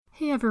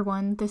Hey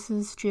everyone, this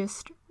is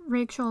just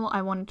Rachel.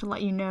 I wanted to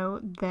let you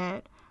know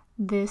that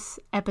this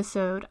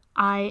episode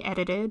I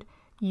edited.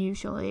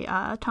 Usually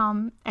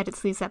Tom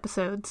edits these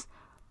episodes,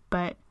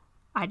 but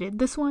I did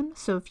this one,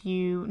 so if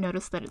you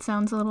notice that it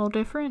sounds a little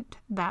different,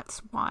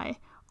 that's why.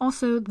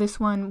 Also, this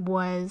one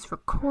was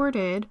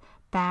recorded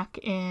back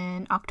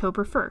in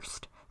October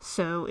 1st,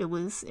 so it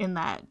was in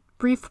that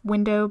brief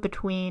window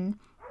between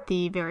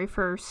the very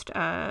first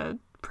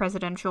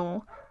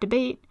presidential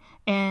debate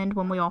and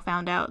when we all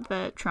found out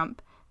that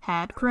Trump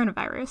had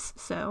coronavirus.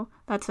 So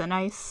that's a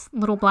nice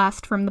little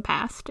blast from the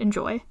past.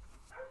 Enjoy.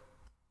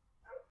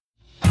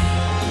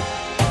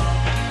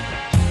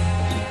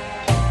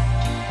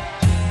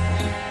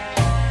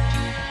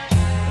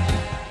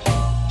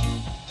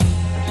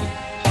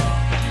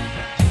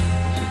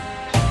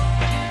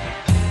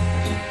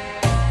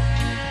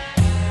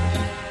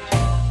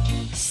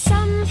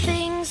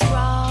 Something's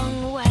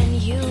wrong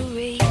when you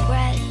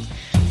regret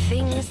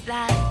things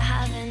that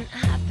haven't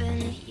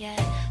happened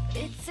yet. But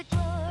it's a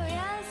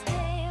glorious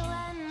day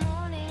when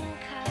morning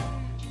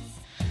comes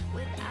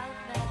without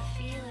the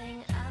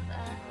feeling of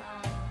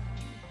alarm.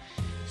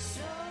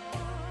 So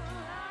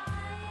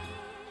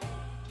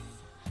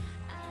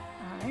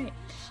Alright.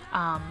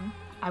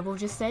 I will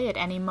just say at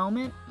any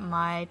moment,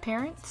 my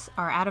parents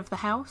are out of the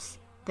house.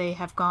 They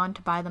have gone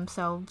to buy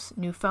themselves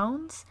new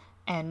phones.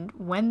 And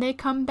when they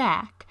come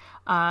back,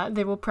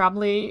 they will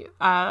probably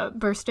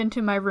burst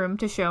into my room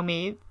to show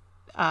me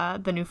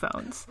the new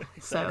phones.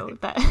 So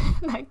that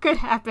could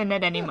happen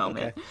at any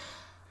moment.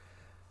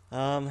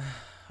 Okay.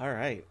 All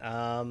right.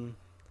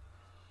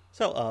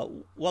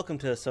 Welcome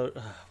to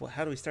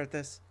how do we start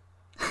this?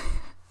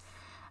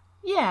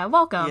 Yeah,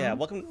 welcome. Yeah,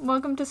 welcome.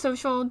 Welcome to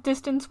Social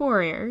Distance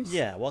Warriors.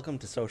 Yeah, welcome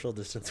to Social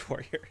Distance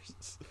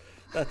Warriors.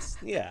 It's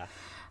a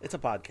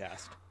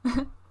podcast.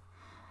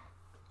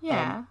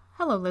 Yeah.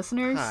 Hello,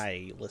 listeners.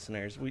 Hi,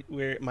 listeners.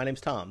 My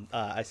name's Tom.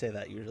 I say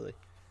that usually.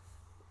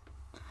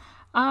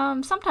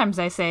 Sometimes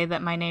I say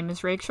that my name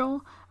is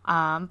Rachel,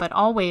 but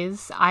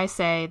always I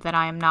say that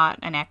I am not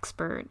an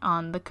expert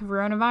on the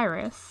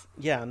coronavirus.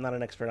 Yeah, I'm not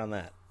an expert on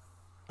that.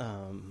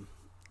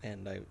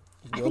 And I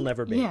will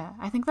never be. Yeah,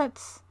 I think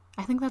that's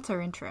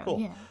our intro. Cool.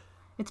 Yeah.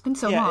 It's been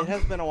so long. long. It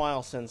has been a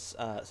while since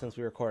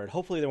we recorded.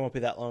 Hopefully there won't be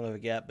that long of a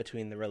gap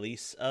between the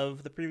release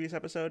of the previous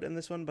episode and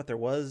this one, but there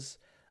was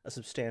a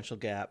substantial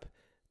gap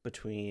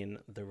between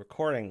the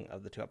recording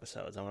of the two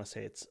episodes. I want to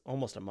say it's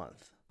almost a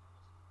month.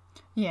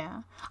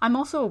 Yeah. I'm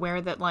also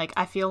aware that,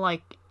 I feel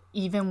like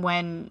even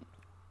when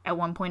at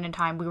one point in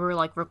time we were,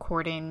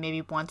 recording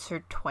maybe once or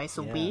twice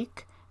a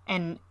week,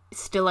 and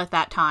still at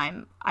that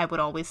time I would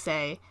always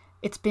say,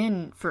 it's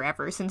been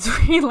forever since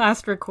we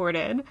last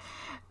recorded,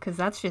 because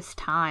that's just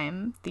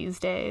time these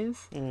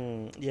days.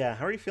 Yeah.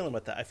 How are you feeling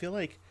about that? I feel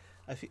like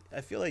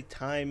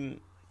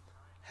time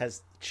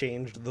has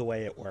changed the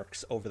way it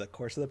works over the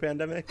course of the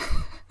pandemic.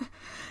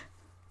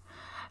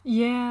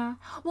 Yeah.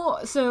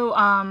 Well, so,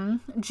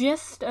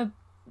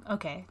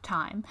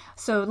 time.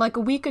 So, a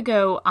week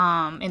ago,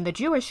 in the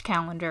Jewish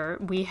calendar,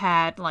 we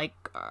had,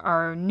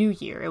 our New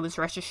Year. It was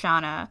Rosh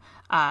Hashanah.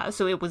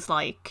 So it was,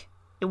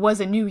 it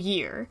was a new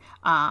year,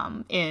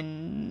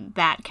 in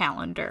that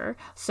calendar.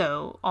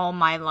 So all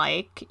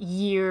my,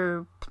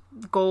 year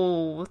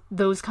goal,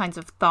 those kinds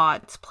of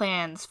thoughts,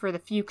 plans for the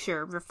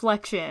future,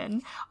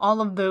 reflection,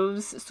 all of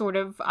those sort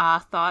of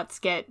thoughts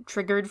get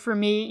triggered for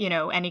me,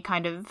 any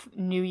kind of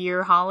New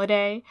Year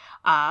holiday.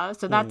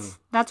 So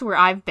that's where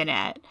I've been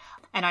at.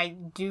 And I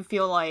do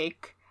feel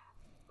like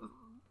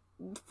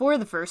for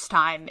the first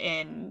time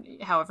in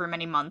however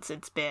many months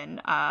it's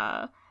been,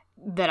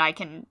 that I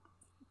can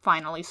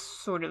finally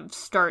sort of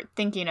start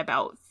thinking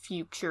about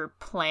future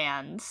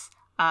plans.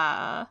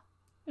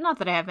 Not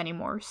that I have any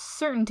more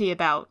certainty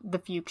about the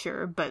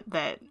future, but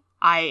that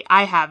I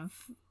have,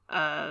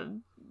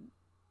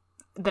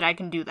 that I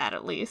can do that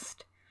at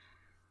least.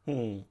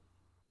 I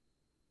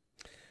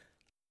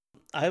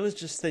was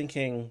just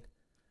thinking,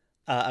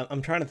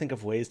 I'm trying to think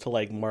of ways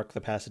to mark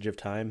the passage of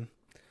time.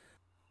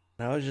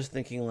 And I was just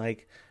thinking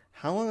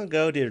how long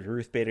ago did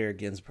Ruth Bader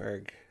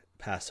Ginsburg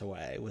pass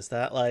away? Was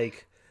that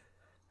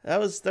that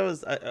was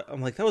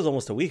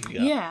almost a week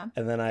ago. Yeah.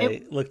 And then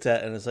I looked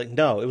at it and it's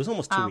no, it was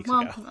almost 2 weeks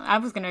ago. I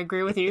was going to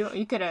agree with you.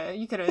 You could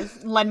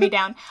have led me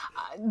down,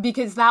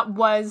 because that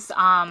was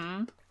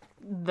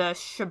the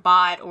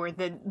Shabbat, or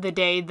the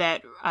day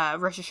that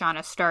Rosh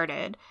Hashanah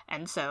started.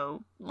 And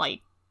so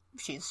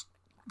she's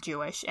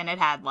Jewish, and it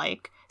had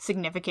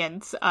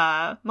significance,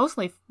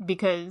 mostly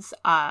because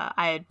I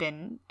had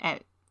been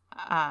at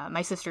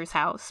my sister's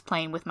house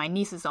playing with my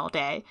nieces all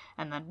day,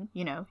 and then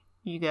you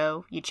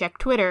check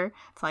Twitter,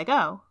 it's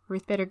oh,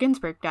 Ruth Bader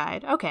Ginsburg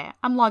died. Okay,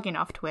 I'm logging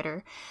off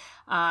Twitter.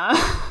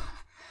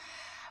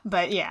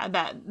 But yeah,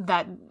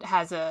 that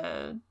has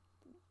a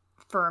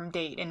firm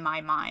date in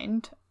my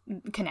mind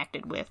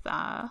connected with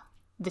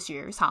this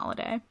year's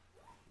holiday.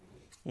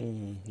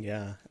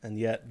 Yeah, and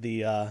yet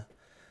the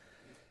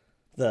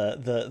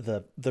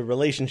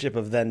relationship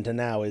of then to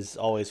now is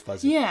always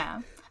fuzzy.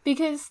 Yeah,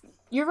 because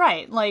you're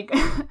right.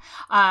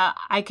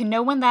 I can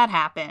know when that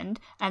happened,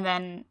 and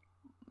then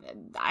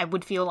I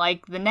would feel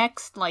like the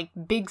next like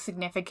big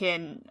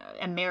significant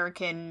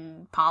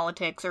American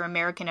politics or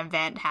American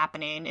event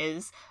happening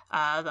is the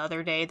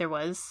other day there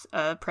was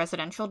a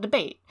presidential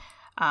debate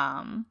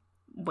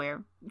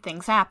where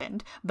things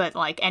happened, but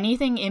like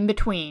anything in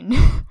between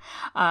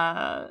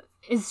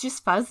is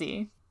just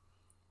fuzzy.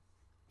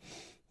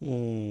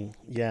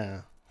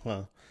 Yeah,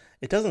 well,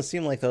 it doesn't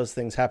seem like those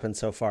things happened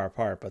so far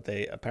apart, but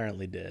they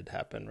apparently did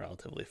happen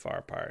relatively far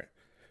apart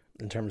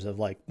in terms of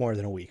like more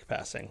than a week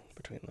passing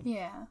between them.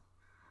 Yeah.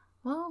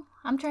 Well,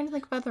 I'm trying to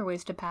think of other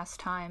ways to pass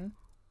time.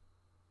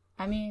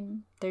 I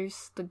mean,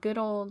 there's the good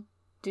old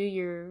do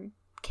your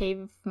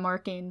cave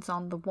markings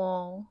on the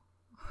wall.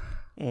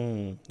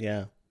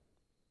 Yeah.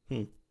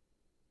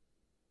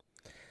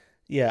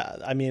 Yeah,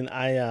 I mean,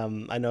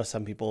 I know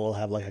some people will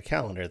have like a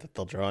calendar that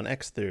they'll draw an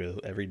X through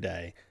every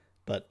day,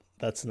 but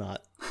that's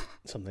not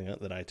something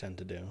that I tend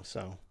to do.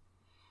 So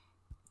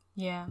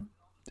yeah,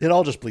 it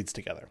all just bleeds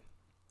together.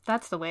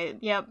 That's the way.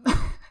 Yep,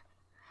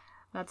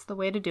 that's the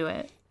way to do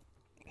it.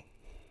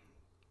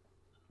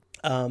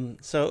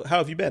 So how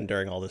have you been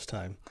during all this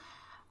time?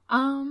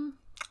 I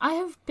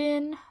have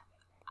been,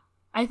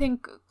 I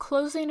think,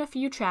 closing a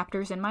few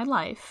chapters in my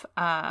life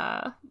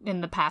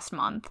in the past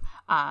month.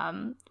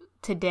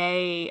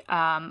 Today,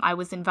 I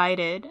was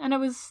invited, and I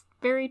was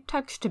very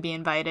touched to be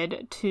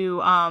invited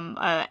to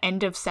a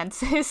end of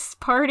census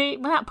party.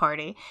 Well, not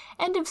party.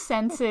 End of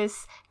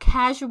census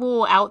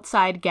casual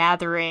outside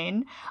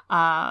gathering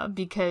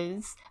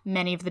because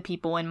many of the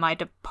people in my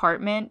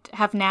department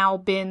have now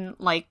been,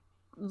 like,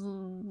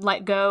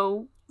 let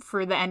go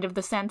for the end of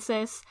the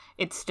census.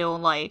 It's still,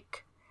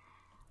 like,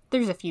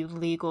 there's a few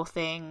legal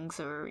things,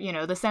 or, you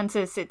know, the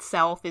census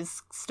itself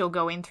is still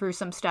going through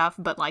some stuff,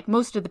 but, like,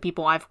 most of the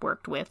people I've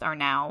worked with are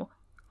now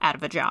out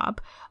of a job.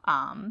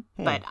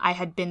 But I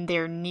had been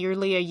there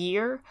nearly a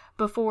year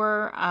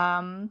before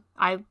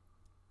I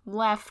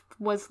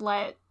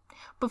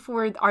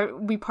before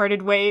we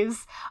parted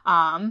ways.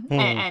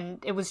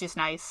 And it was just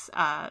nice.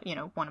 You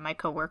know, one of my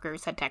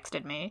coworkers had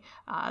texted me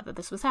that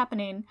this was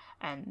happening,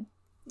 and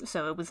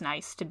so it was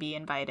nice to be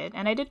invited,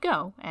 and I did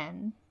go,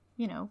 and,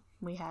 you know,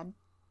 we had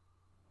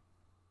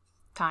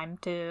time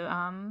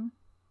to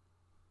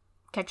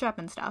catch up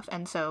and stuff,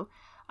 and so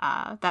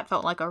that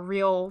felt like a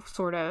real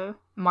sort of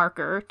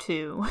marker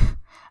to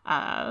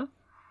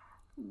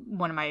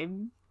one of my,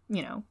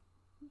 you know,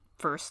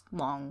 first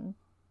long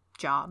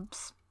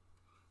jobs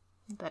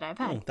that I've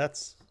had.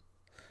 That's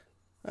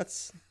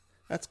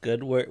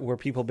good. Were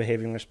people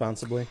behaving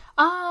responsibly?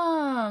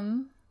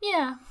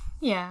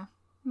 Yeah,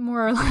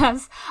 more or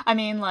less. I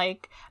mean,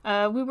 like,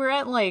 we were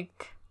at,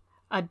 like,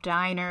 a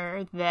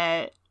diner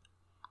that...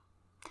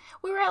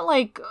 We were at,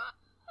 like,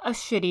 a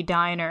shitty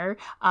diner,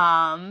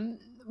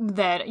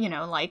 that, you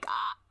know, like,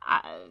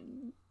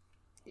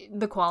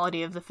 the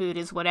quality of the food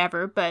is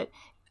whatever, but,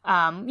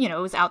 you know,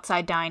 it was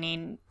outside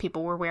dining,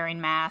 people were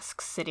wearing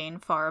masks, sitting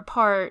far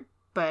apart,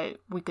 but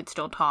we could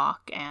still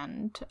talk,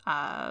 and,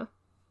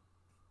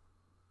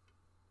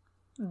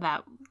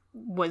 that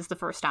was the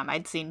first time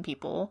I'd seen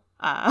people,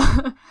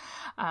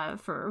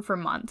 for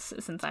months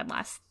since I'd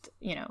last,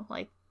 you know,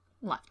 like,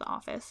 left the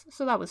office,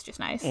 so that was just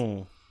nice.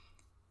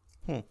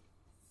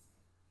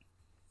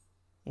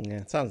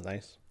 Yeah, it sounds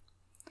nice.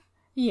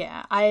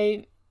 Yeah,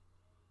 I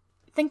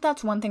think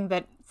that's one thing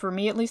that, for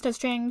me at least, has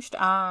changed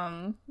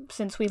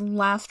since we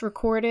last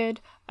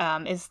recorded,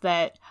 is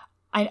that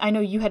I know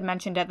you had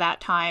mentioned at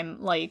that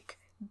time, like,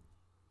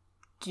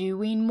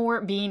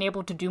 being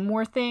able to do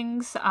more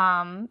things,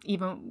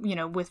 even, you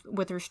know,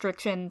 with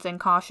restrictions and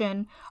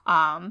caution,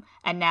 and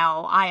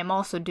now I am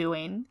also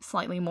doing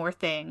slightly more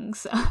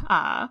things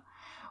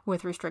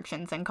with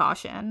restrictions and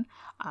caution.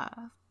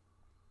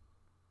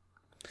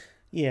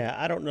 Yeah,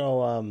 I don't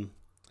know.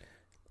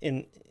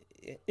 In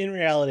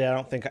reality,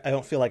 I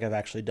don't feel like I've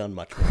actually done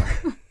much more.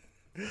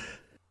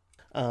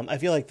 I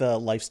feel like the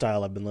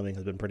lifestyle I've been living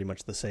has been pretty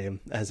much the same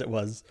as it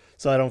was.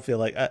 So I don't feel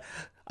like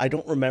I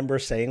don't remember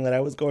saying that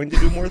I was going to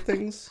do more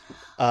things.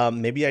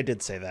 Maybe I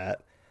did say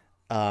that,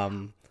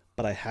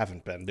 but I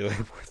haven't been doing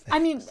more things. I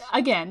mean,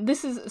 again,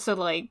 this is so,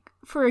 like,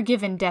 for a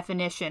given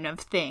definition of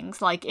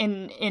things, like,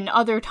 in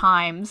other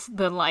times,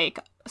 the, like,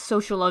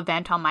 social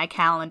event on my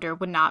calendar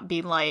would not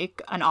be,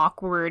 like, an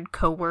awkward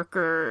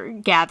coworker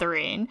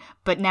gathering,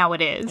 but now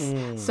it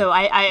is. So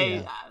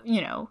I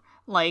you know,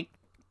 like,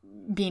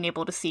 being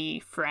able to see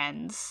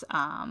friends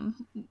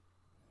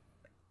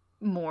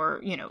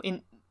more, you know,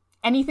 in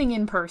anything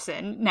in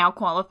person now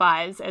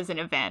qualifies as an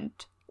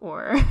event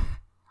or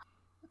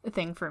a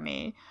thing for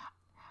me.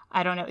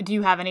 I don't know. Do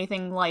you have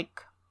anything,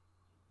 like,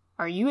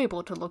 are you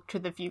able to look to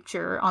the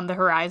future on the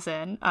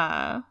horizon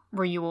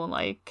where you will,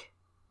 like,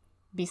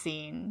 be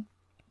seeing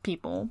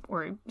people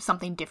or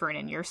something different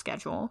in your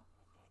schedule?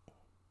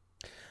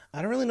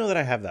 I don't really know that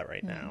I have that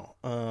right now.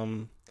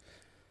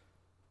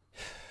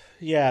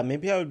 Yeah,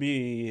 maybe I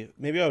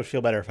would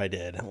feel better if I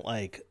did.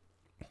 Like,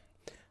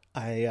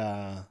 No,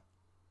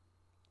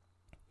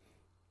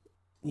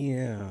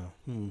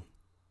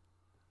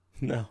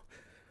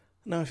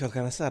 I feel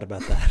kind of sad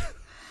about that.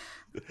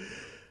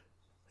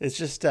 It's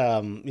just,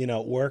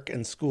 work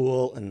and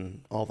school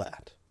and all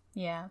that.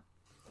 Yeah.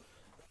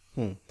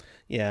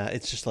 Yeah,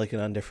 it's just like an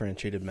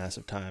undifferentiated mass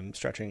of time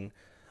stretching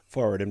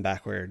forward and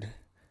backward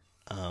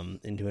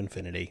into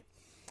infinity.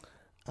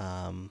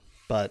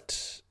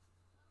 But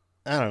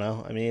I don't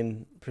know. I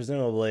mean,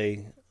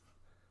 presumably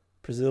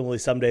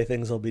someday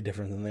things will be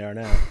different than they are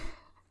now.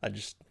 I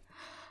just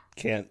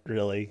can't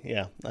really.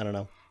 Yeah, I don't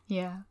know.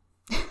 Yeah.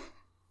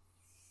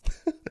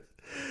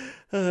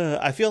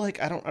 I feel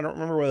like I don't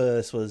remember whether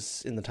this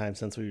was in the time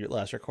since we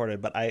last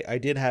recorded, but I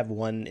did have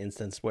one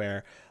instance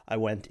where I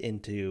went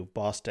into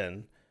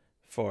Boston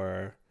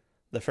for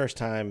the first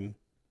time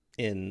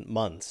in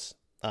months.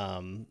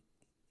 I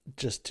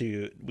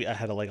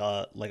had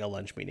a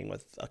lunch meeting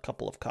with a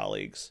couple of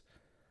colleagues,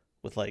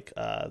 with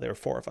there were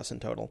 4 of us in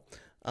total,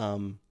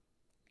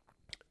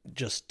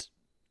 just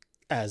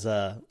as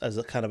a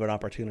kind of an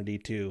opportunity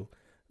to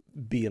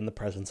be in the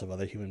presence of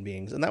other human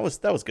beings, and that was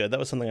good. That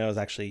was something I was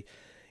actually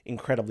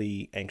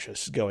incredibly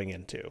anxious going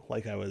into.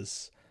 Like I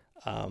was,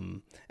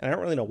 and I don't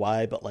really know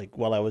why, but like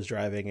while I was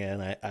driving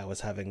in, I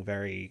was having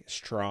very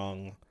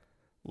strong,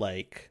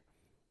 like,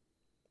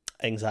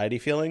 anxiety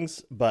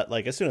feelings. But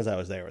like as soon as I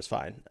was there, it was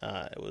fine.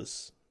 It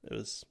was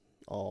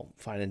all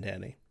fine and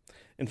dandy.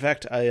 In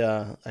fact,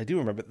 I do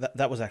remember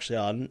that was actually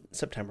on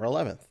September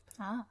 11th.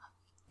 Ah.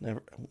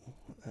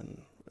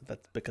 And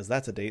that's because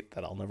that's a date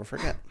that I'll never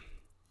forget.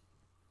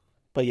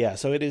 But yeah,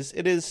 so it is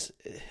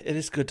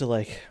good to,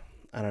 like,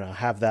 I don't know,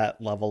 have that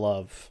level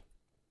of,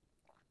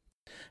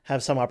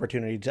 have some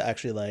opportunity to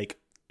actually like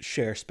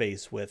share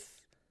space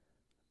with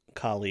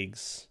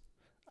colleagues,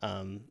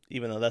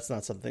 even though that's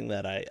not something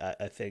that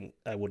I think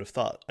I would have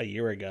thought a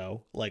year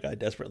ago, like I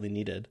desperately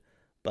needed.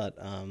 But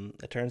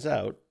it turns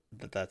out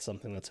that that's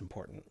something that's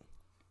important.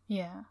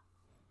 Yeah.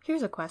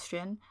 Here's a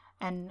question,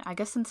 and I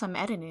guess since I'm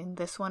editing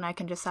this one, I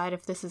can decide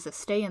if this is a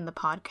stay in the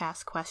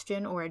podcast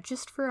question or a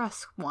just for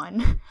us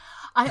one.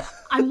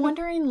 I'm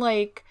wondering,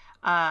 like,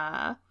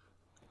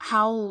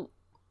 how,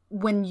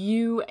 when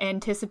you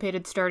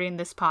anticipated starting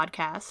this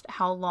podcast,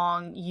 how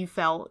long you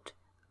felt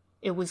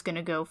it was going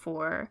to go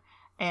for,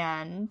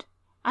 and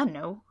I don't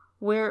know,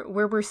 where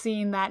we're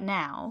seeing that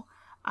now.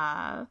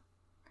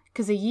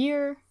 'Cause a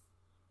year,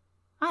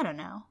 I don't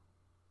know.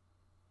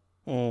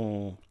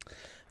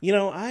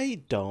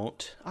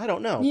 I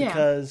don't know, Yeah.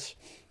 because,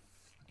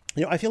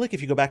 I feel like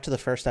if you go back to the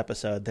first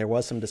episode, there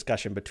was some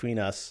discussion between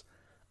us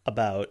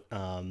about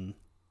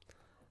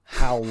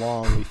how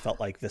long we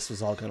felt like this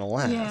was all going to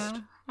last.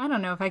 Yeah, I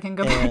don't know if I can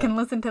go back and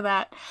listen to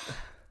that.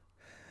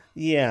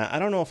 Yeah, I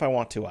don't know if I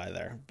want to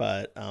either,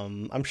 but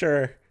I'm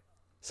sure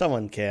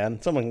someone can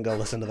go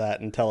listen to that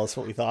and tell us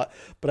what we thought.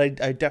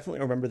 But I definitely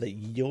remember that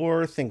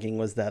your thinking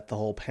was that the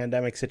whole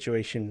pandemic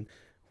situation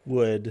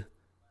would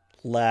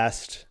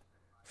last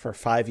for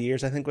 5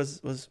 years, I think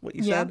was what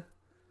you said.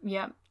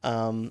 Yeah.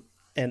 And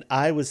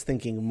I was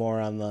thinking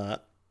more on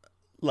the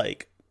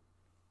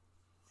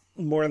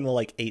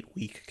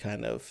 8-week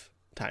kind of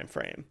time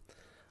frame.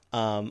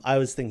 I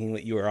was thinking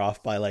that you were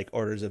off by like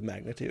orders of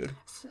magnitude.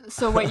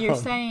 So what you're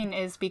saying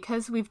is,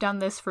 because we've done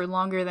this for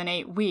longer than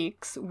 8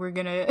 weeks, we're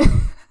gonna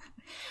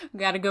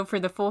gotta go for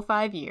the full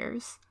 5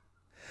 years.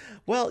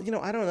 Well,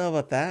 I don't know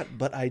about that,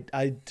 but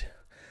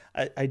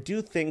I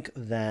do think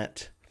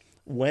that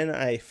when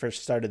I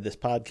first started this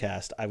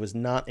podcast, I was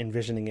not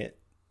envisioning it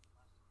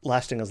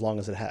lasting as long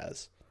as it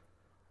has,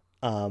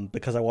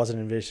 because I wasn't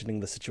envisioning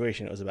the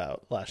situation it was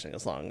about lasting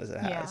as long as it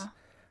has.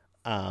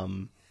 Yeah.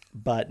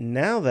 But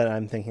now that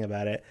I'm thinking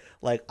about it,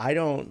 like, I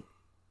don't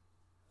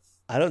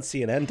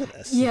see an end to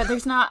this. Yeah,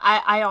 there's not.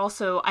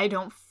 I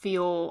don't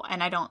feel,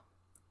 and I don't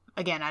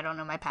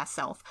know my past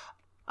self,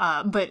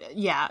 but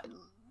yeah,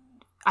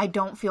 I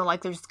don't feel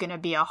like there's going to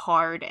be a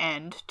hard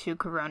end to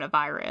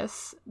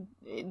coronavirus.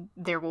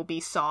 There will be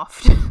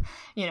soft,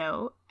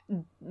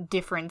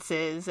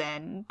 differences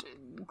and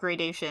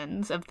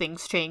gradations of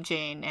things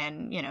changing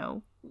and,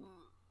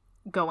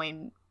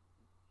 going,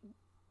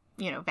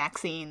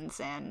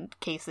 vaccines and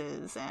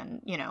cases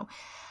and,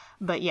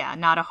 but yeah,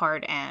 not a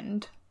hard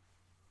end.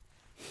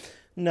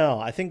 No,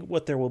 I think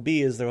what there will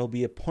be is there will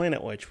be a point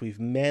at which we've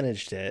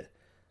managed it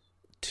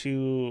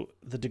to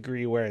the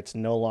degree where it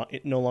no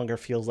longer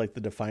feels like the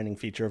defining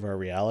feature of our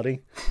reality.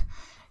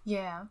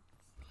 Yeah.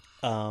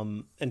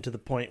 And to the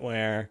point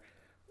where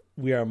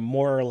we are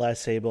more or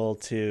less able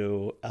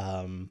to,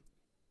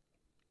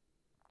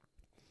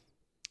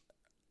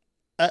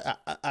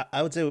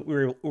 I would say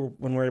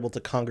when we're able to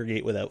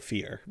congregate without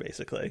fear,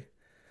 basically.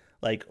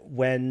 Like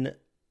when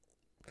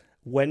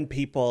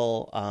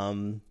people,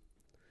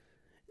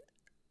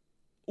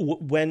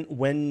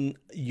 when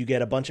you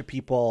get a bunch of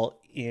people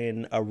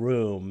in a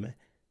room,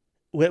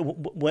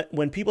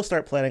 when people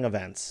start planning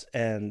events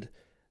and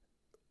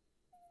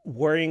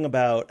worrying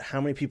about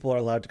how many people are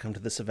allowed to come to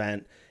this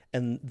event,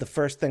 and the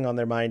first thing on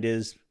their mind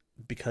is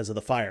because of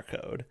the fire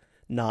code,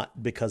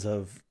 not because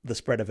of the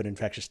spread of an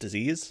infectious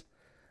disease,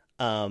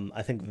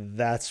 I think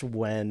that's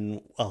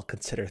when I'll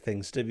consider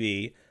things to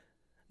be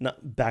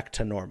not back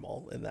to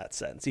normal in that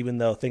sense, even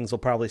though things will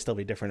probably still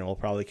be different and will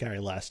probably carry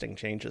lasting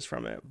changes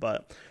from it.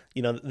 But,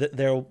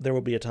 there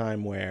will be a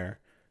time where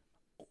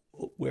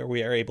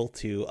we are able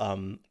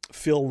to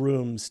fill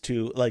rooms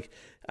to, like,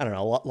 I don't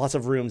know, lots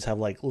of rooms have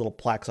like little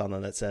plaques on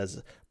them that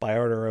says, by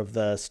order of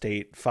the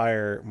state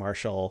fire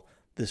marshal,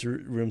 this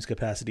room's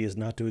capacity is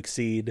not to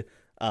exceed,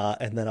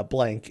 and then a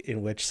blank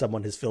in which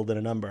someone has filled in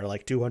a number,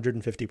 like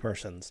 250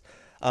 persons.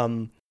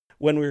 When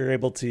we were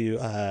able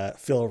to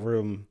fill a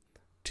room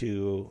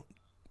to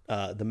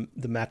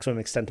the maximum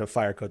extent of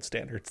fire code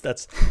standards,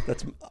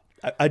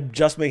 I'm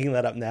just making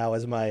that up now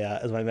as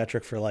my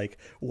metric for like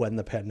when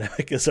the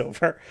pandemic is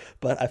over.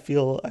 But I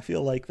feel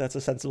like that's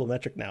a sensible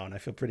metric now, and I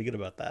feel pretty good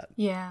about that.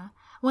 Yeah.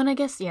 Well, I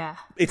guess, yeah.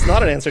 It's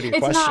not an answer to your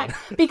it's question.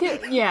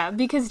 Not,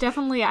 because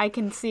definitely I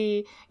can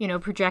see,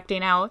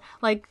 projecting out,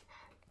 like,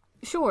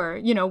 sure,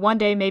 one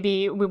day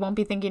maybe we won't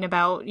be thinking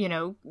about,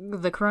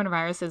 the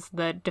coronavirus as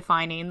the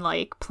defining,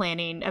 like,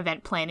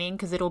 event planning,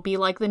 because it'll be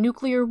like the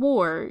nuclear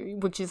war,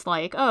 which is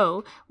like,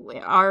 oh,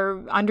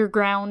 our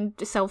underground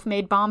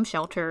self-made bomb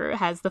shelter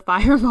has the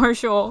fire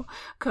marshal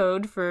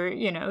code for,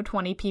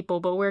 20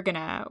 people, but we're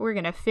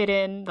gonna fit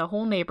in the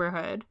whole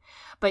neighborhood.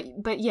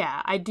 But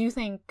yeah, I do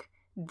think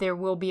there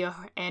will be a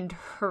end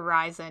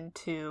horizon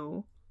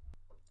to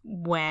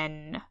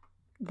when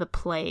the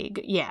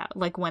plague,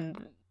 like when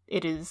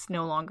it is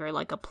no longer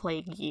like a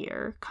plague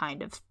year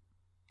kind of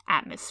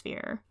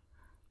atmosphere.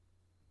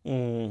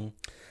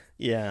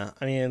 Yeah,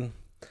 I mean,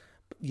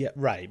 yeah,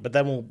 right. But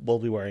then we'll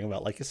be worrying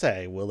about, like you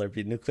say, will there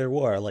be nuclear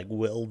war? Like,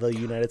 will the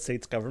United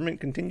States government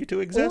continue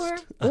to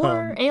exist?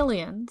 Or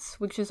aliens,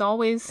 which is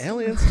always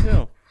aliens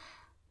too.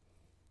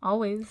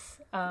 Always.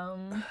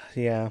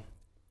 Yeah.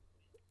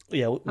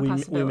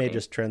 We may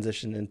just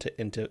transition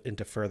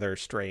into further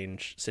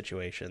strange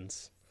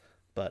situations.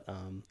 But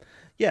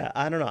yeah,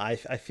 I don't know. I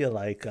feel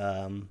like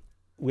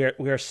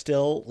we're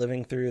still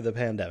living through the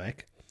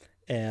pandemic,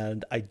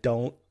 and I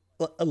don't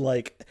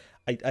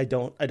I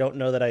don't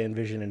know that I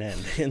envision an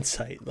end in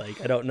sight.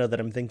 Like, I don't know that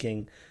I'm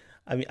thinking.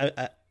 I mean,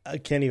 I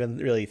can't even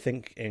really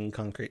think in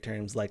concrete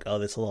terms like, oh,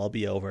 this will all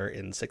be over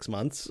in 6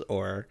 months,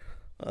 or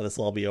this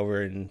will all be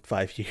over in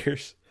 5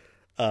 years.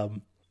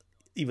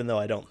 Even though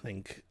I don't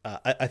think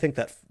I think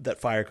that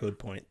fire code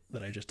point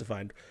that I just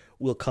defined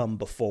will come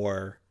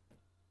before.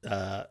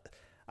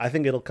 I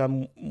think it'll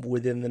come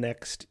within the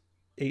next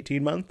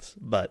 18 months,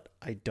 but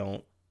I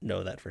don't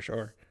know that for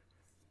sure.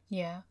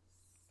 Yeah.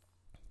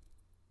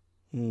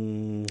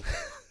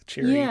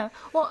 Cheery. Yeah.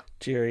 Well,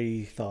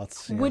 cheery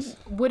thoughts. Yes.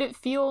 Would it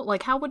feel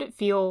like, how would it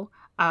feel?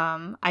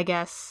 I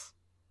guess,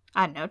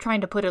 I don't know,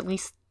 trying to put at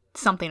least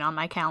something on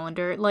my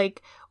calendar.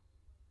 Like,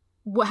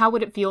 how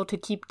would it feel to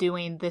keep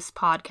doing this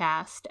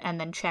podcast and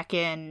then check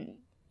in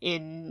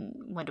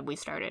when did we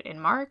start it? In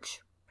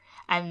March?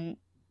 And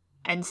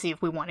see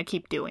if we want to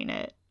keep doing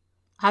it.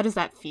 How does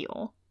that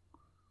feel?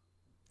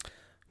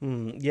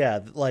 Yeah,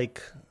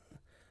 like,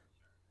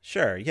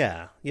 sure,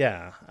 yeah.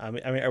 I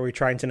mean, are we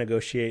trying to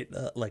negotiate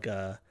like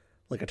a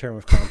term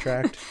of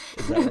contract?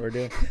 Is that what we're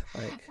doing?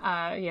 Like,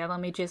 yeah. Let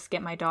me just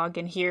get my dog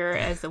in here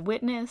as a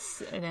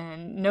witness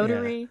and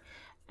notary,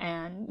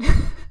 and.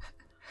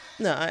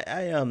 No,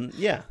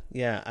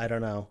 yeah. I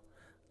don't know.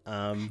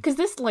 Because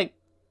this, like,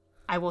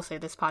 I will say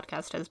this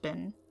podcast has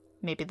been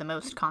maybe the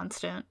most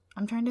constant.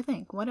 I'm trying to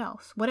think. What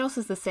else? What else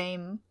is the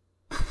same?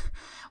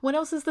 What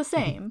else is the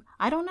same?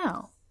 I don't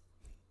know.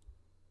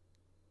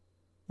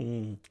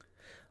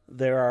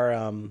 There are, I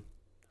don't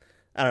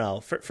know.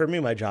 For me,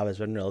 my job has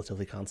been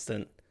relatively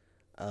constant.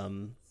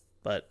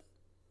 But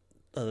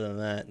other than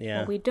that, yeah.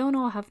 Well, we don't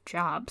all have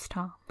jobs,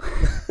 Tom.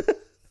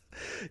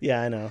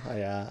 Yeah, I know.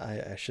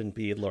 I shouldn't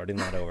be lording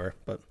that over,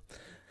 but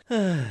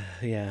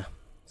yeah.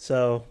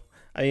 So,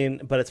 I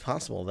mean, but it's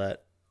possible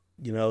that,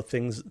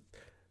 things,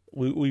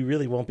 we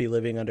really won't be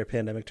living under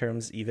pandemic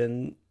terms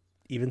even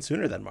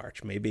sooner than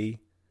March. Maybe,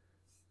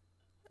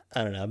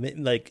 I don't know,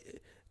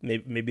 like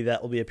maybe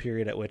that will be a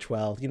period at which,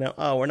 well,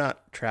 we're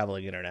not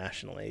traveling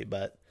internationally,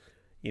 but,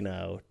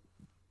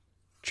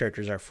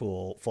 churches are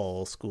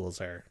full,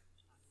 schools are,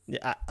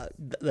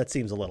 that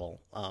seems a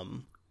little,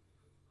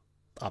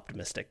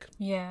 optimistic,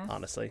 yeah,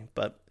 honestly,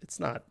 but it's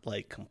not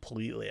like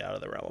completely out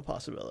of the realm of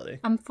possibility.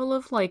 I'm full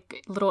of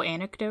like little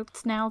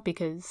anecdotes now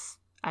because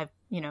I've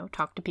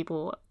talked to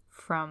people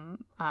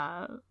from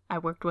I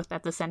worked with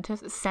at the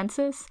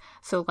census,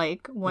 so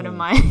like one of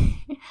my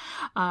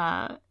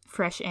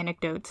fresh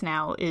anecdotes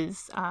now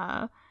is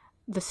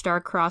the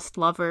star-crossed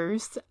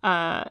lovers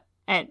at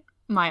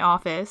my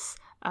office.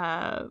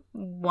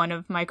 One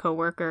of my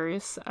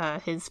coworkers,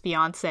 his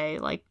fiance,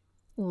 like,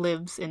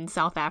 lives in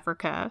South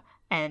Africa.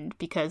 And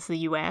because the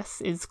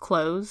U.S. is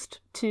closed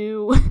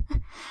to,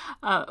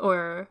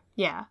 South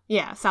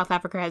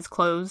Africa has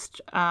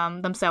closed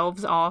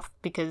themselves off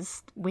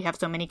because we have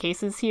so many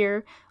cases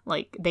here.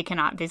 Like, they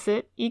cannot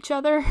visit each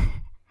other,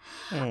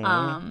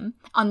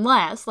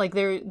 unless, like,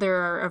 there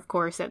are, of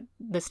course, at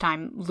this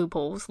time,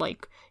 loopholes.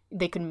 Like,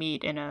 they could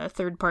meet in a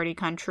third-party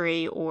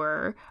country,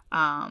 or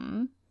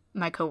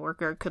my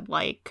coworker could,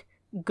 like,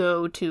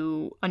 go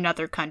to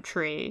another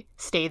country,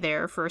 stay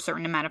there for a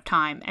certain amount of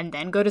time, and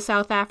then go to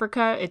South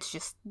Africa. It's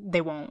just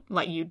they won't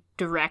let you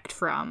direct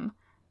from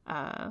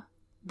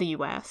the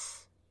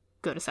US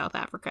go to South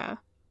Africa.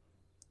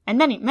 And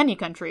many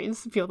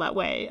countries feel that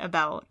way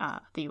about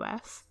the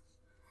US.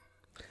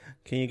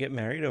 Can you get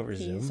married over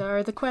Zoom? These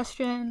are the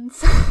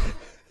questions.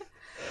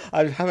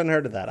 I haven't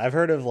heard of that. I've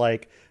heard of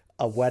like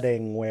a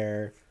wedding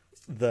where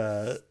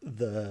the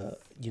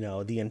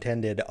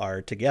intended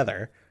are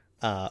together,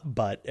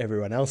 but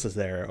everyone else is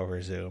there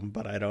over Zoom.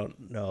 But I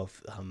don't know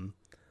if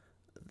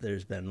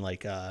there's been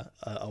like a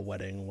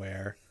wedding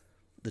where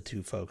the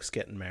two folks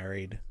getting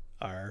married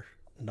are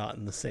not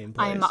in the same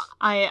place.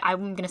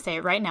 I'm gonna say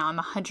it right now. I'm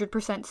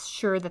 100%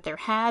 sure that there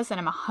has, and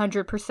I'm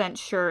 100%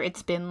 sure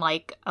it's been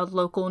like a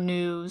local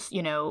news.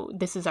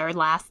 This is our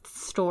last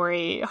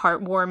story,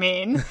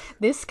 heartwarming.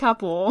 This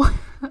couple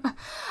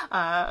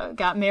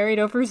got married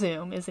over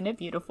Zoom. Isn't it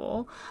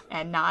beautiful?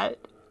 And not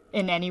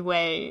in any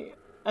way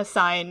a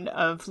sign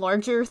of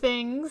larger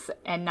things,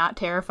 and not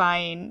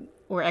terrifying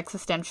or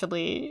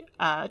existentially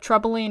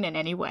troubling in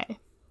any way.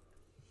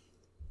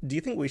 Do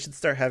you think we should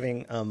start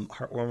having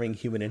heartwarming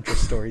human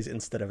interest stories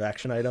instead of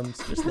action items?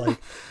 Just like,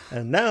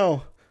 and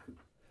now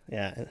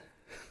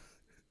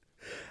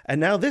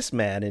this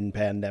man in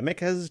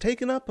pandemic has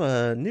taken up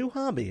a new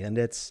hobby, and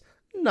it's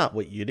not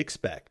what you'd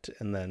expect.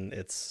 And then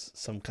it's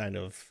some kind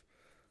of,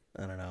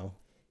 I don't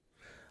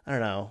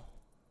know.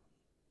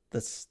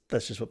 That's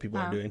just what people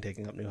are doing,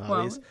 taking up new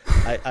hobbies.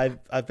 Well.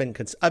 I've been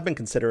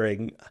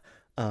considering.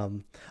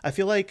 I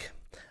feel like,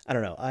 I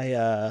don't know.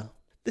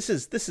 This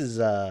is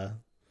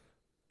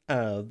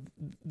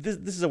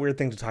a weird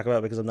thing to talk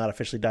about because I'm not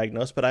officially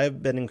diagnosed, but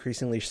I've been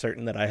increasingly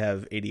certain that I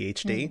have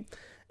ADHD.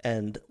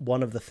 And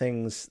one of the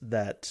things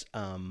that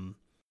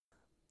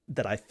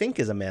I think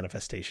is a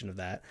manifestation of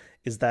that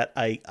is that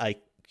I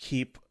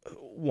keep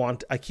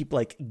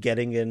like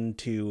getting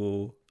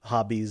into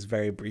hobbies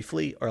very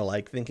briefly, or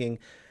like thinking,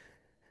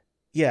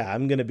 yeah,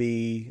 I'm gonna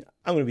be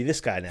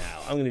this guy now.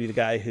 I'm gonna be the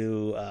guy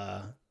who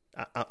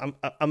I'm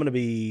gonna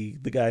be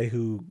the guy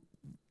who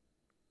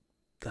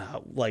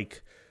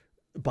like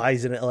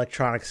buys an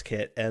electronics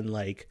kit and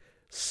like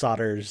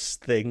solders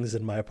things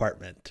in my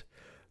apartment.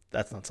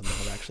 That's not something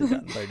I've actually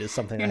done, but it is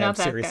something I am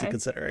seriously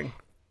considering.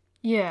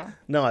 Yeah.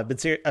 No, I've been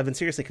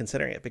seriously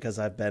considering it because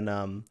I've been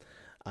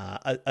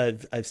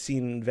I've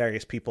seen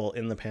various people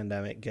in the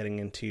pandemic getting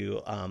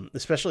into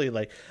especially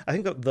like, I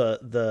think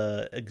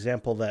the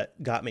example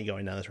that got me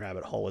going down this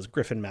rabbit hole was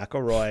Griffin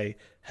McElroy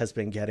has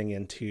been getting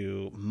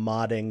into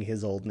modding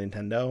his old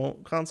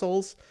Nintendo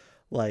consoles.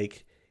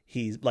 Like,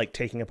 he's like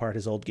taking apart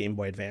his old Game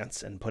Boy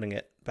Advance and putting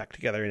it back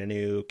together in a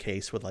new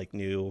case with like a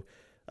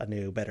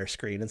new better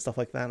screen and stuff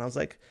like that. And I was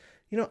like,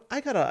 I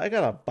got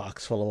a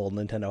box full of old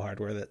Nintendo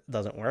hardware that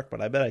doesn't work,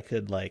 but I bet I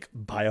could like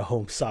buy a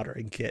home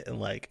soldering kit and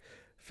like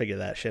figure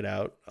that shit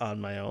out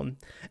on my own.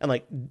 And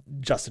like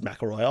Justin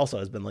McElroy also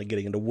has been like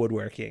getting into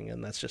woodworking,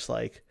 and that's just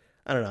like,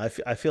 I don't know.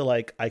 I feel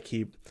like I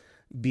keep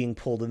being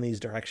pulled in these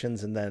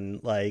directions and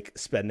then like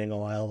spending a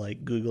while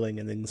like Googling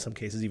and in some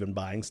cases even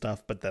buying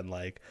stuff, but then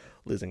like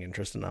losing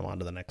interest and I'm on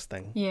to the next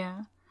thing.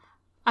 Yeah.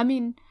 I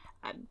mean,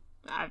 I'm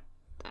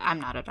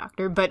not a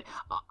doctor, but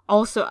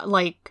also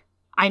like,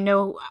 I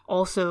know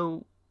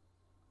also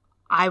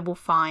I will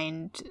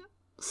find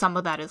some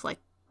of that is like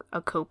a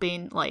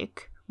coping,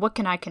 like what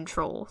can I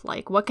control?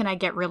 Like what can I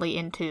get really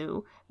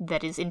into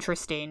that is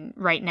interesting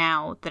right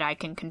now that I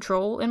can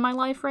control in my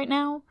life right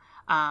now?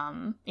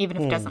 Even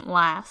if it doesn't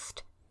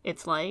last,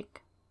 it's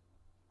like,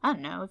 I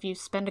don't know, if you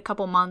spend a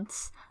couple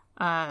months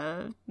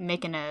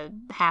making a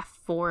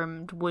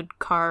half-formed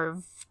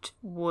wood-carved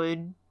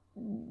wood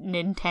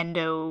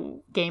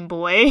Nintendo Game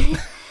Boy,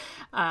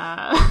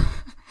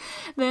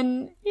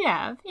 then,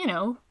 yeah,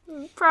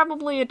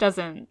 probably it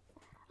doesn't,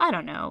 I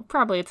don't know,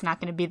 probably it's not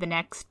going to be the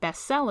next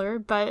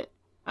bestseller, but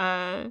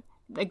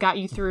it got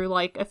you through,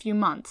 like, a few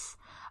months.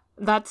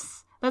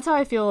 That's how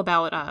I feel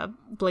about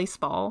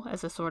Blaseball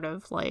as a sort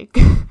of like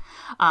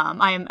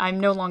I'm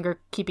no longer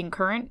keeping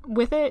current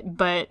with it,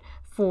 but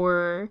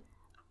I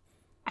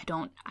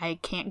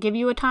can't give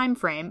you a time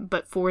frame,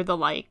 but for the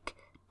like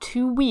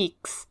 2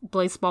 weeks,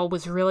 Blaseball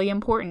was really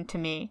important to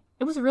me.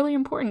 It was really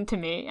important to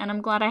me, and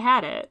I'm glad I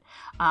had it.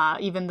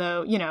 Even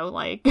though,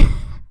 like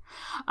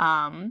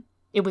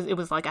it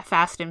was like a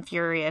Fast and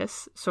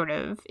Furious sort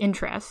of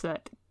interest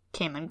that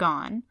came and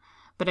gone.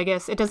 But I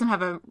guess it doesn't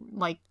have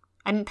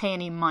I didn't pay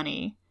any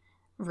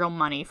real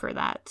money for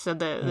that. So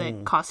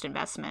the cost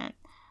investment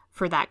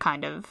for that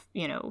kind of,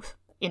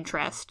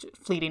 interest,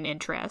 fleeting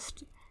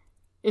interest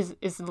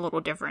is a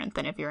little different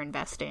than if you're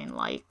investing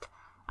like,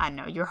 I don't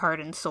know, your heart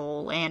and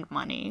soul and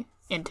money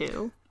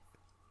into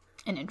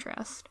an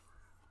interest.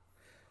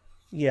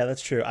 Yeah,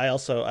 that's true. I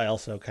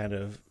also kind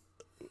of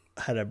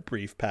had a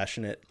brief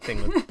passionate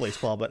thing with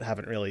Blaseball, but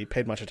haven't really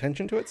paid much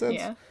attention to it since.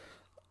 Yeah.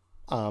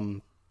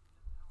 And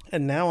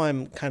now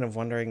I'm kind of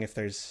wondering if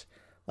there's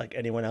like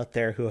anyone out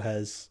there who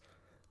has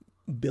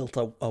built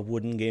a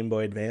wooden Game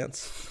Boy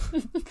Advance.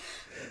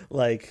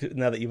 Like,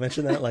 now that you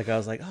mentioned that, like I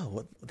was like,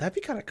 oh, that'd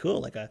be kind of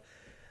cool. Like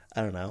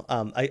I don't know.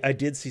 I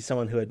did see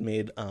someone who had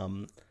made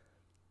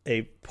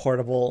a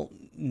portable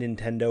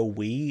Nintendo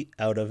Wii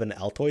out of an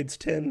Altoids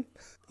tin.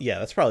 Yeah,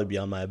 that's probably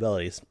beyond my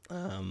abilities.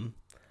 I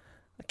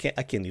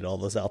can't eat all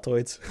those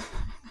Altoids.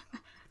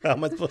 How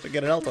am I supposed to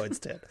get an Altoids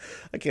tin?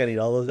 I can't eat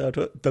all those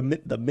Altoids.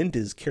 The mint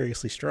is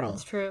curiously strong.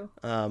 That's true.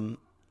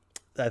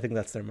 I think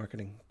that's their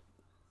marketing.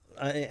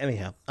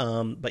 Anyhow,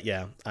 but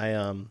yeah, I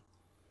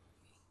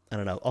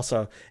don't know.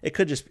 Also, it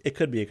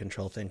could be a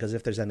control thing, because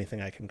if there's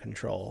anything I can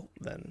control,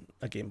 then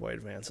a Game Boy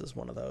Advance is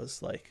one of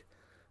those. Like,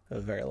 a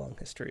very long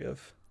history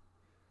of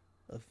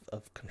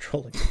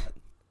controlling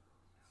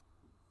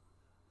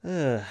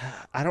that.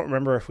 I don't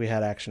remember if we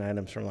had action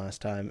items from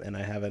last time, and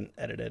I haven't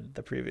edited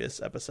the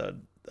previous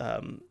episode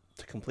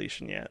to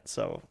completion yet,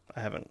 so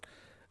I haven't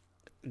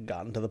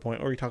gotten to the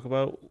point where we talk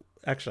about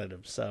action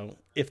items. So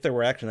if there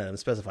were action items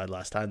specified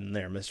last time, then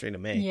they're a mystery to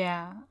me.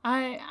 Yeah,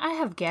 I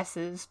have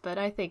guesses, but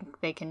I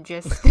think they can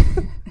just...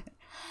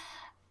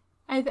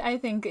 I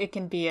think it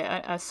can be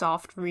a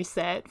soft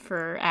reset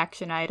for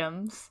action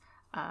items.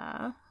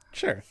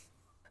 Sure.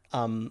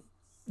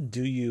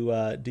 Do you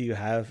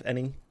have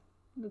any?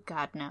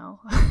 God, no.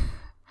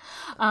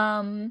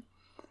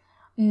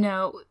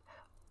 No.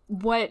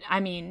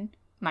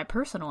 My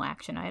personal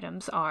action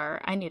items are,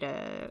 I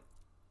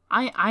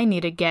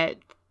need to get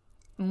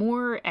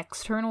more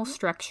external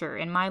structure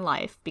in my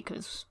life,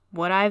 because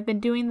what I've been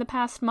doing the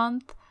past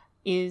month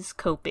is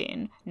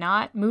coping,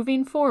 not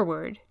moving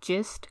forward,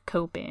 just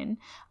coping.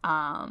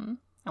 And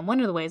one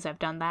of the ways I've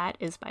done that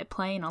is by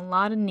playing a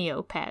lot of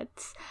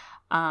Neopets,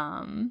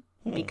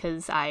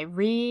 because I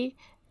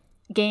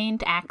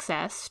regained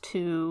access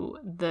to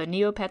the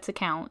Neopets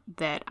account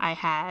that I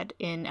had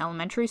in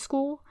elementary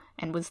school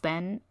and was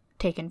then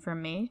taken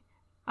from me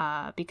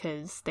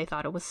because they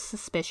thought it was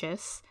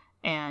suspicious,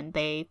 and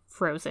they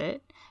froze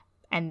it,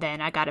 and then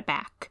I got it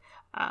back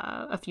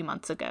a few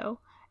months ago.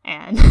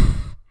 And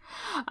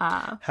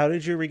how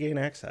did you regain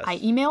access? I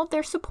emailed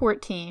their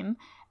support team,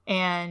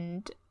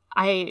 and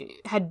I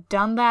had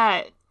done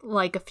that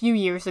like a few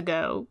years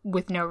ago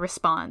with no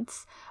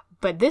response.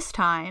 But this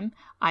time,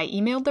 I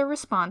emailed their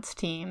response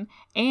team,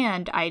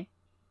 and I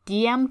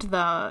DM'd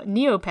the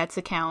Neopets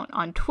account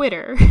on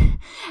Twitter,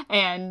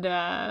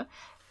 and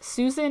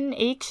Susan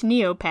H.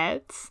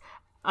 Neopets,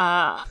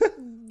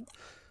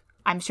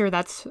 I'm sure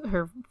that's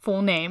her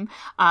full name,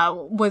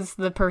 was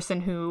the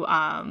person who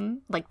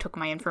took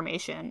my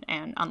information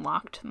and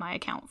unlocked my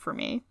account for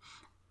me.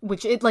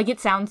 Which it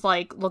sounds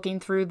like, looking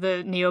through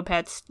the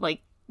Neopets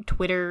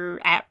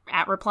Twitter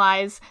at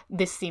replies,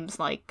 this seems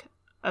like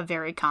a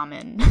very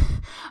common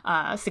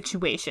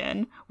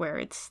situation where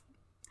it's,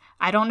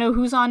 I don't know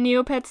who's on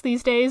Neopets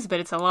these days, but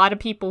it's a lot of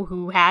people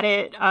who had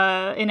it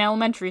in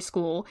elementary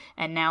school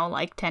and now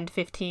 10 to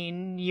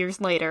 15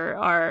 years later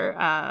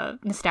are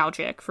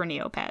nostalgic for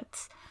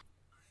Neopets.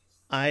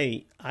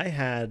 I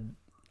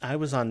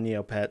was on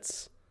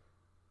Neopets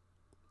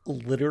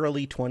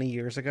literally 20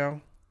 years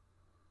ago.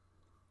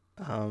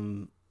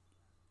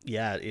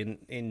 Yeah,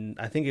 in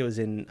I think it was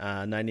in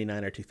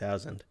 99 or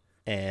 2000,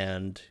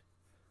 and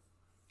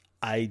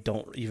I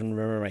don't even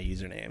remember my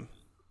username.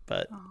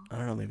 But I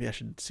don't know, maybe I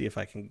should see if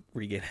I can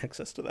regain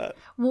access to that.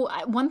 Well,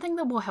 one thing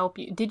that will help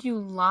you, did you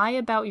lie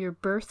about your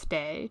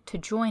birthday to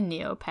join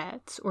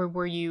Neopets, or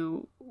were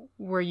you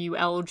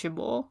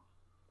eligible?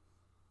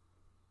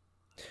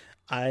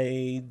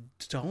 I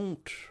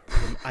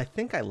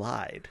think I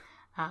lied.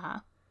 Uh-huh.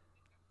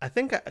 I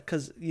think,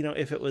 because,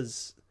 if it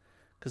was,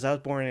 because I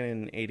was born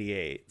in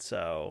 88,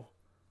 so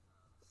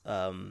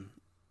I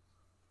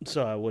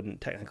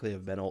wouldn't technically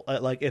have been old.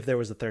 If there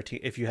was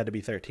if you had to be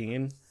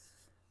 13,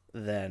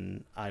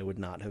 then I would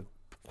not have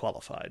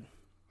qualified.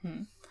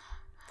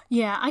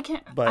 Yeah, I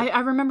can't. But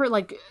I remember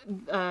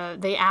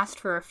they asked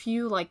for a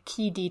few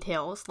key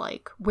details,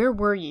 where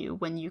were you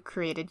when you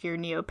created your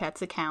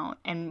Neopets account,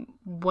 and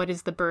what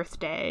is the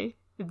birthday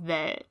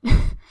that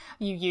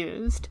you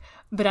used.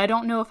 But I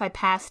don't know if I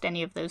passed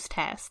any of those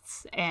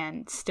tests,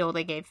 and still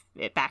they gave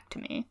it back to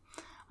me.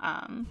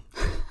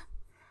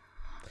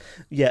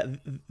 Yeah,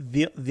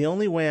 the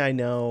only way I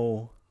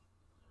know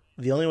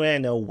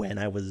when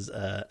I was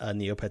a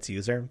Neopets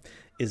user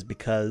is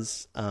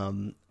because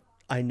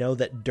I know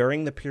that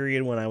during the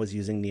period when I was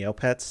using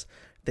Neopets,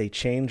 they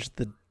changed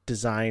the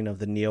design of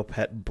the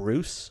Neopet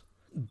Bruce.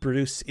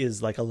 Bruce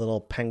is like a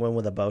little penguin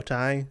with a bow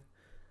tie,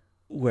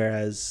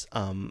 whereas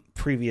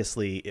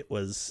previously it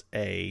was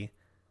a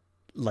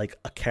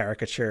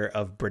caricature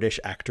of British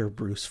actor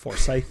Bruce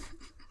Forsyth.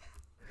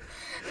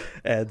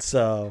 And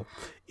so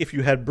if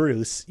you had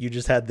Bruce, you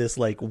just had this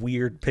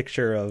weird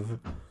picture of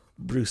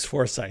Bruce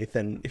Forsyth,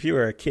 and if you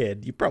were a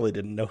kid, you probably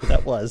didn't know who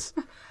that was.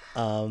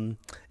 And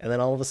then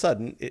all of a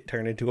sudden, it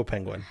turned into a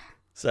penguin.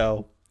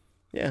 So,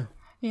 yeah.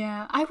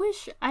 Yeah, I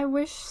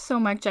wish so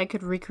much I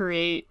could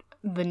recreate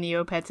the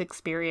Neopets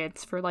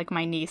experience for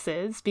my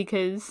nieces,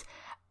 because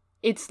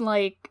it's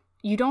I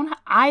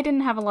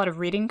didn't have a lot of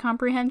reading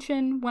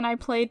comprehension when I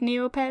played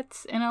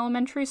Neopets in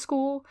elementary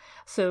school,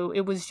 so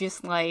it was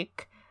just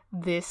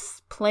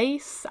this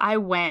place I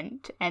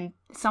went, and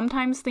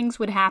sometimes things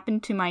would happen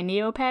to my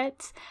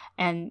Neopets,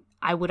 and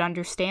I would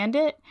understand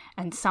it,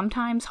 and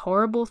sometimes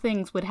horrible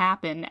things would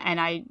happen, and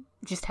I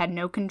just had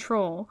no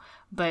control,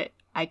 but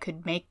I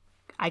could make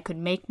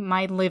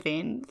my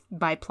living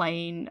by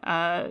playing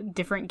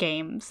different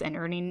games and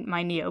earning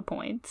my Neo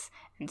points,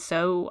 and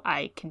so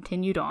I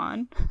continued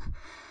on.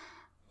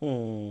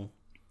 How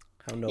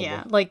noble.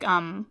 Yeah, like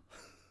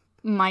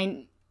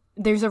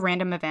there's a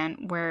random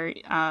event where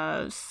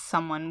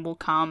someone will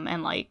come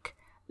and like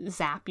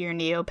zap your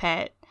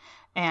Neopet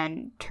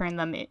and turn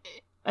them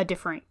a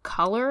different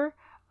color.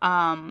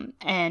 And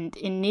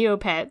in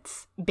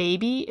Neopets,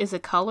 baby is a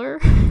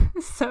color.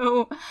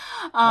 So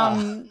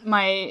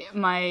my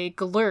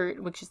Galert,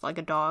 which is like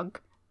a dog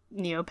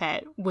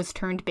Neopet, was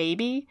turned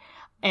baby,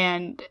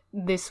 and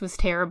this was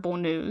terrible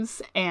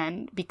news.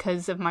 And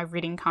because of my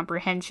reading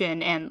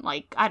comprehension and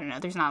like, I don't know,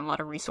 there's not a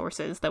lot of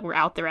resources that were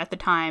out there at the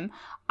time,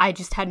 I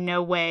just had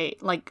no way,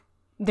 like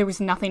there was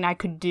nothing I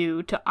could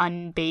do to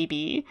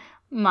unbaby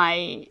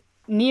my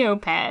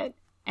Neopet,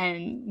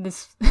 and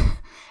this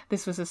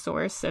this was a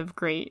source of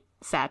great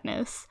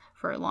sadness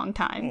for a long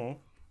time. Mm.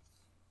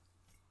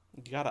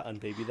 You gotta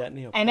unbaby that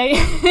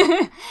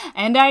Neopet.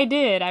 And I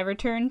did. I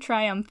returned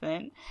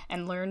triumphant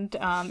and learned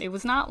it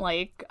was not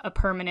like a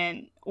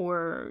permanent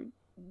or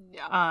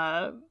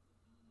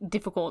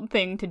difficult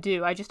thing to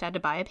do. I just had to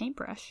buy a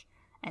paintbrush,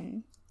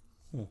 and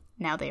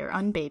now they are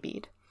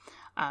unbabied.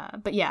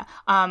 But yeah,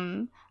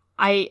 I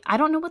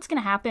don't know what's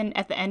gonna happen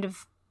at the end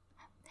of.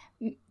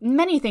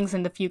 Many things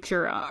in the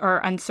future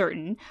are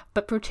uncertain,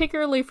 but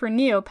particularly for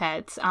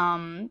Neopets,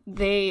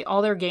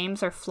 all their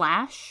games are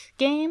Flash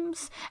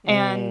games,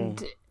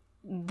 and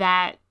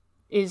that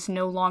is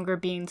no longer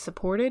being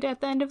supported at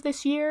the end of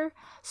this year.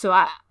 So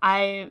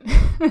I'm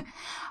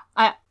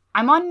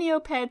on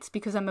Neopets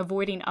because I'm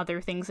avoiding other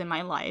things in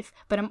my life,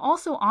 but I'm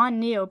also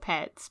on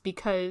Neopets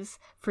because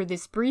for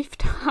this brief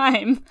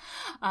time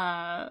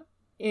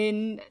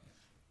in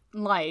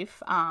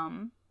life,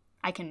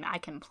 I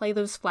can play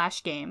those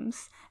Flash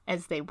games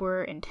as they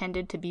were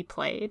intended to be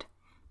played.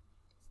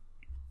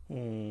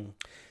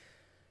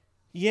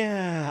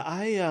 Yeah,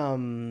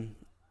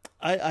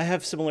 I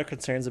have similar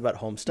concerns about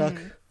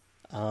Homestuck.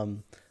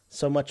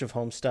 So much of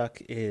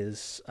Homestuck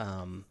is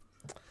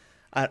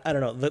I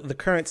don't know, the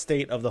current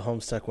state of the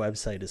Homestuck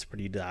website is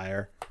pretty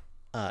dire,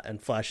 and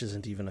Flash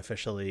isn't even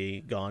officially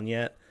gone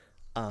yet.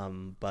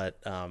 But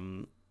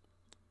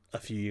a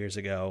few years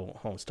ago,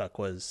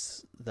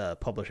 the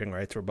publishing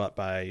rights were bought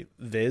by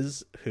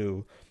Viz,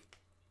 who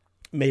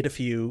made a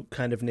few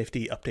kind of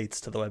nifty updates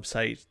to the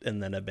website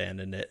and then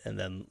abandoned it and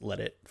then let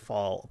it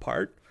fall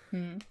apart.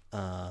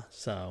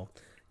 So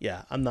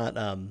yeah, I'm not,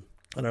 I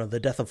don't know, the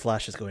death of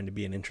Flash is going to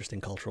be an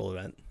interesting cultural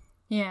event.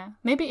 Yeah,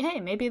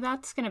 maybe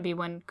that's going to be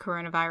when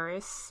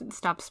coronavirus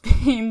stops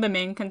being the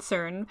main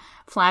concern.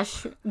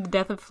 The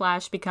death of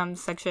Flash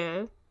becomes such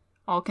a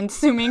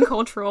all-consuming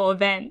cultural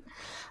event.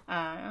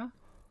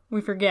 We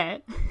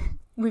forget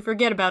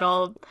about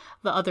all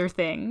the other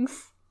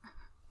things.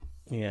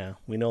 Yeah,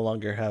 we no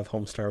longer have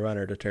Homestar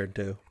Runner to turn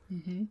to.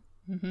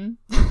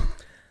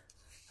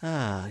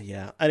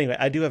 Yeah. Anyway,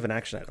 I do have an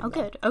action item. Oh,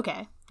 good.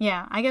 Okay.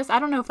 Yeah, I guess I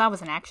don't know if that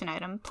was an action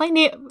item. Find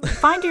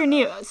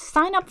your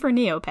sign up for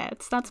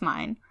Neopets. That's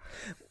mine.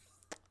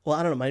 Well,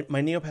 I don't know.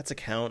 My Neopets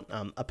account,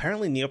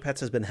 apparently Neopets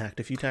has been hacked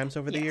a few times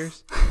over the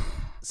years.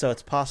 So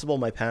it's possible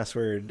my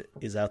password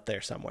is out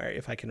there somewhere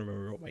if I can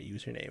remember what my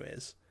username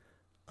is.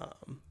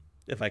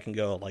 If I can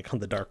go like on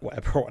the dark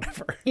web or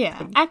whatever.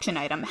 Yeah, action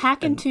item.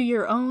 Hack into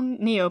your own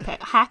Neopet.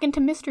 Hack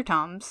into Mr.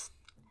 Tom's.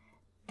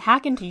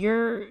 Hack into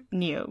your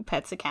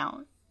Neopets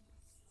account.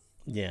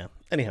 Yeah.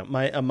 Anyhow,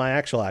 my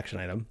actual action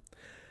item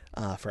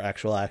for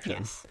actual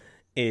action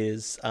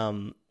is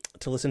to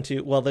listen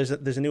to. Well, there's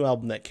a new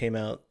album that came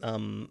out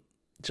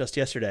just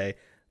yesterday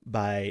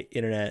by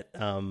internet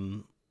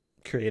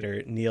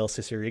creator Neil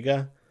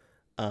Cicierega.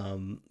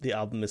 The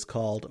album is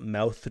called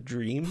Mouth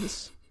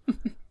Dreams.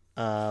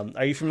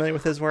 Are you familiar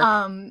with his work?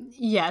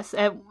 Yes.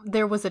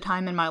 There was a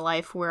time in my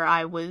life where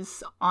I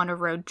was on a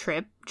road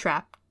trip,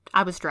 trapped.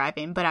 I was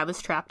driving, but I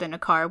was trapped in a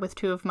car with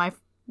two of my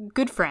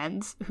good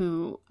friends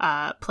who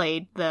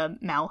played the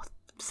Mouth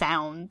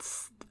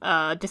Sounds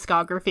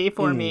discography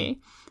for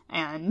me.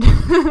 And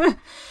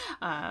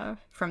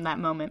from that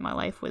moment, my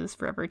life was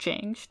forever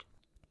changed.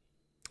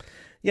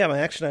 Yeah, my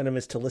action item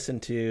is to listen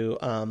to,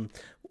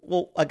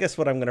 well, I guess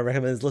what I'm going to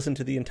recommend is listen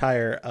to the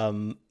entire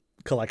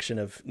collection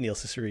of Neil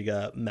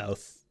Cicierega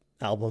Mouth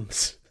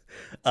albums.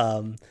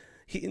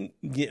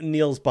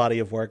 Neil's body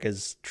of work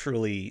is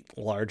truly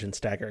large and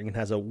staggering and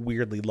has a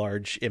weirdly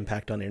large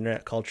impact on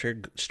internet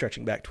culture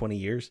stretching back 20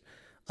 years.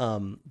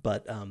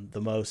 But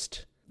the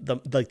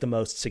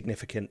most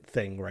significant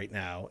thing right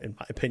now, in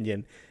my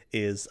opinion,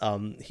 is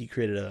he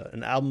created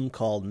an album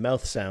called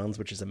Mouth Sounds,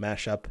 which is a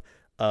mashup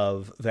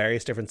of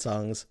various different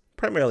songs,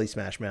 primarily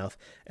Smash Mouth,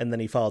 and then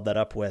he followed that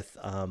up with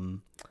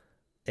an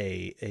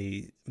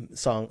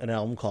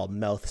album called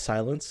Mouth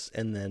Silence,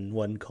 and then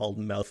one called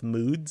Mouth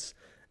Moods,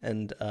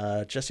 And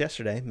just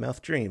yesterday,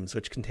 Mouth Dreams,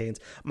 which contains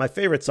my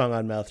favorite song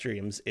on Mouth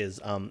Dreams is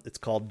it's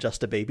called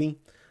Just a Baby.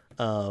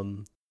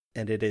 And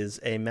it is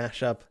a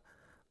mashup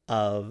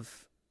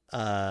of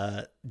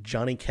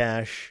Johnny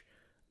Cash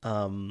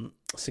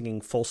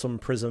singing Folsom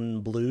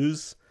Prison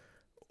Blues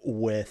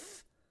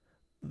with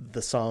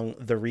the song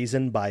The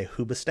Reason by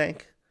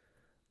Hoobastank.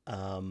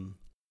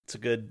 It's a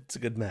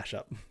good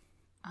mashup.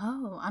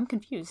 Oh, I'm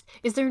confused.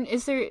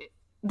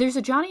 There's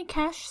a Johnny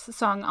Cash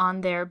song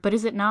on there, but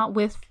is it not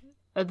with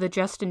the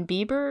Justin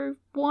Bieber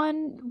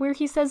one where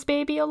he says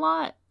baby a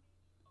lot?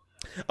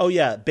 Oh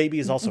yeah, Baby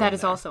is also that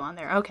is also on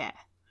there. Okay.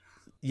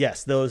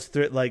 Yes, those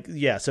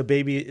so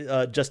Baby,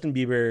 Justin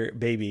Bieber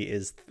Baby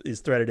is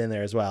threaded in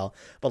there as well,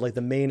 but like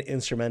the main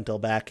instrumental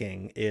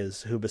backing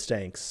is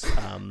Hoobastank's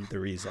The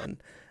Reason.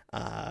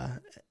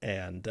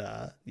 And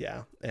I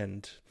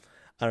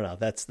don't know,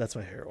 that's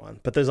my favorite one.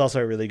 But there's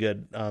also a really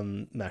good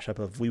mashup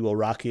of We Will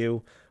Rock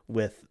You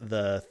with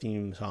the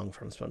theme song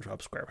from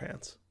SpongeBob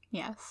SquarePants.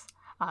 Yes.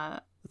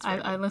 I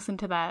listened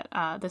to that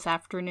this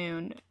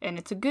afternoon, and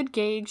it's a good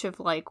gauge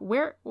of like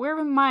where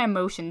my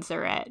emotions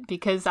are at,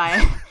 because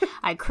I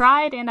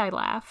cried and I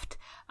laughed.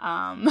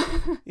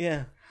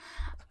 Yeah.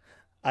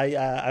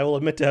 I will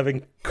admit to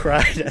having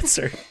cried at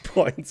certain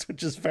points,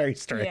 which is very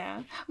strange.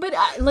 Yeah. But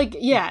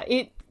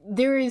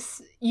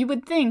you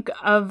would think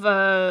of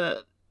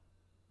a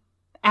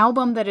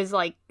album that is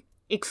like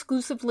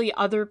exclusively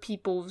other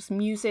people's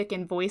music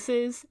and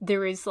voices.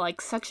 There is like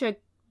such a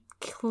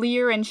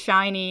clear and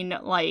shining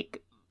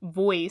like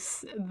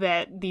voice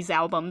that these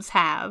albums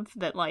have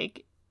that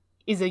like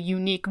is a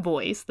unique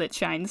voice that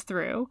shines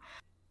through.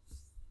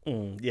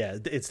 Yeah,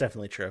 it's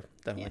definitely true.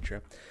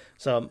 True.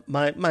 So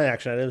my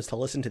action item is to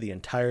listen to the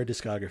entire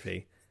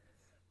discography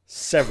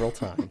several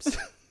times.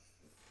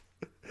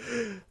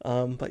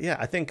 But yeah,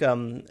 I think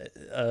that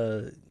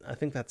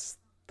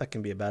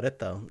can be about it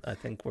though. I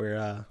think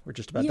we're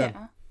just about done.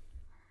 Yeah.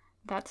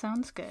 That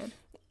sounds good.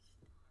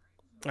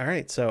 All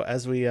right. So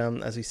as we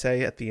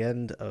say at the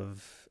end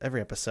of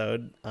every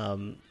episode,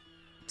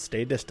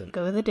 stay distant.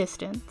 Go the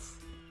distance.